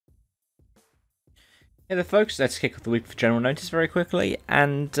Hey there folks, let's kick off the week for general notice very quickly,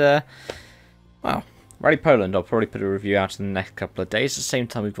 and, well, Rally Poland, I'll probably put a review out in the next couple of days. At the same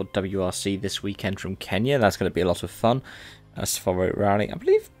time, we've got WRC this weekend from Kenya, that's going to be a lot of fun. Safari Rally, I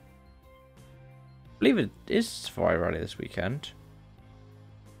believe it is Safari Rally this weekend.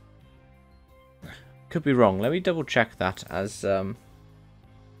 Could be wrong, let me double check that as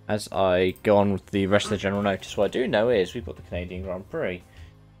I go on with the rest of the general notice. What I do know is we've got the Canadian Grand Prix,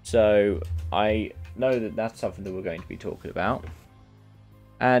 so I know that that's something that we're going to be talking about.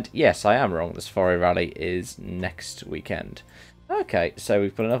 And yes, I am wrong. The Safari Rally is next weekend. Okay, so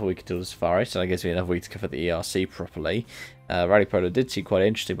we've got another week until the Safari, so that gives me another week to cover the ERC properly. Rally Polo did seem quite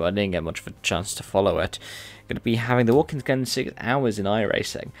interesting, but I didn't get much of a chance to follow it. Going to be having the Watkins Glen 6 hours in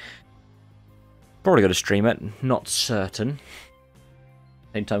iRacing. Probably going to stream it, not certain.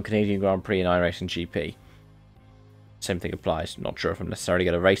 Same time, Canadian Grand Prix and iRacing GP. Same thing applies. Not sure if I'm necessarily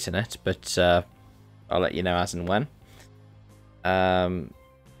going to race in it, but I'll let you know as and when.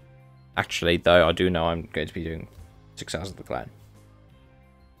 Actually, though, I do know I'm going to be doing 6 hours of the Glen.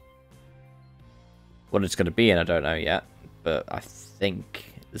 What it's going to be in, I don't know yet, but I think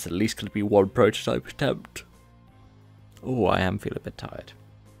there's at least going to be one prototype attempt. Oh, I am feeling a bit tired.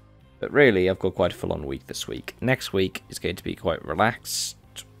 But really, I've got quite a full-on week this week. Next week is going to be quite relaxed.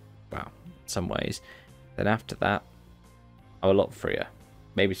 Well, in some ways. Then after that, I'm a lot freer.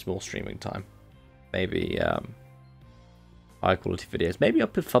 Maybe some more streaming time. Maybe high quality videos. Maybe I'll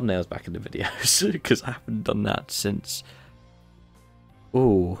put thumbnails back in the videos because I haven't done that since.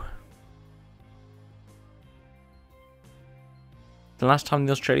 Ooh. The last time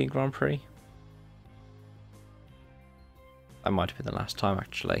the Australian Grand Prix? That might have been the last time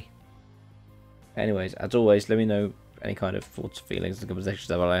actually. Anyways, as always, let me know any kind of thoughts, feelings, and conversations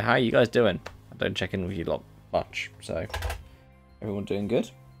about like, how are you guys doing? I don't check in with you lot much, so everyone doing good?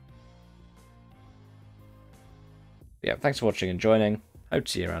 Yeah, thanks for watching and joining. Hope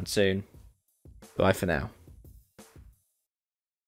to see you around soon. Bye for now.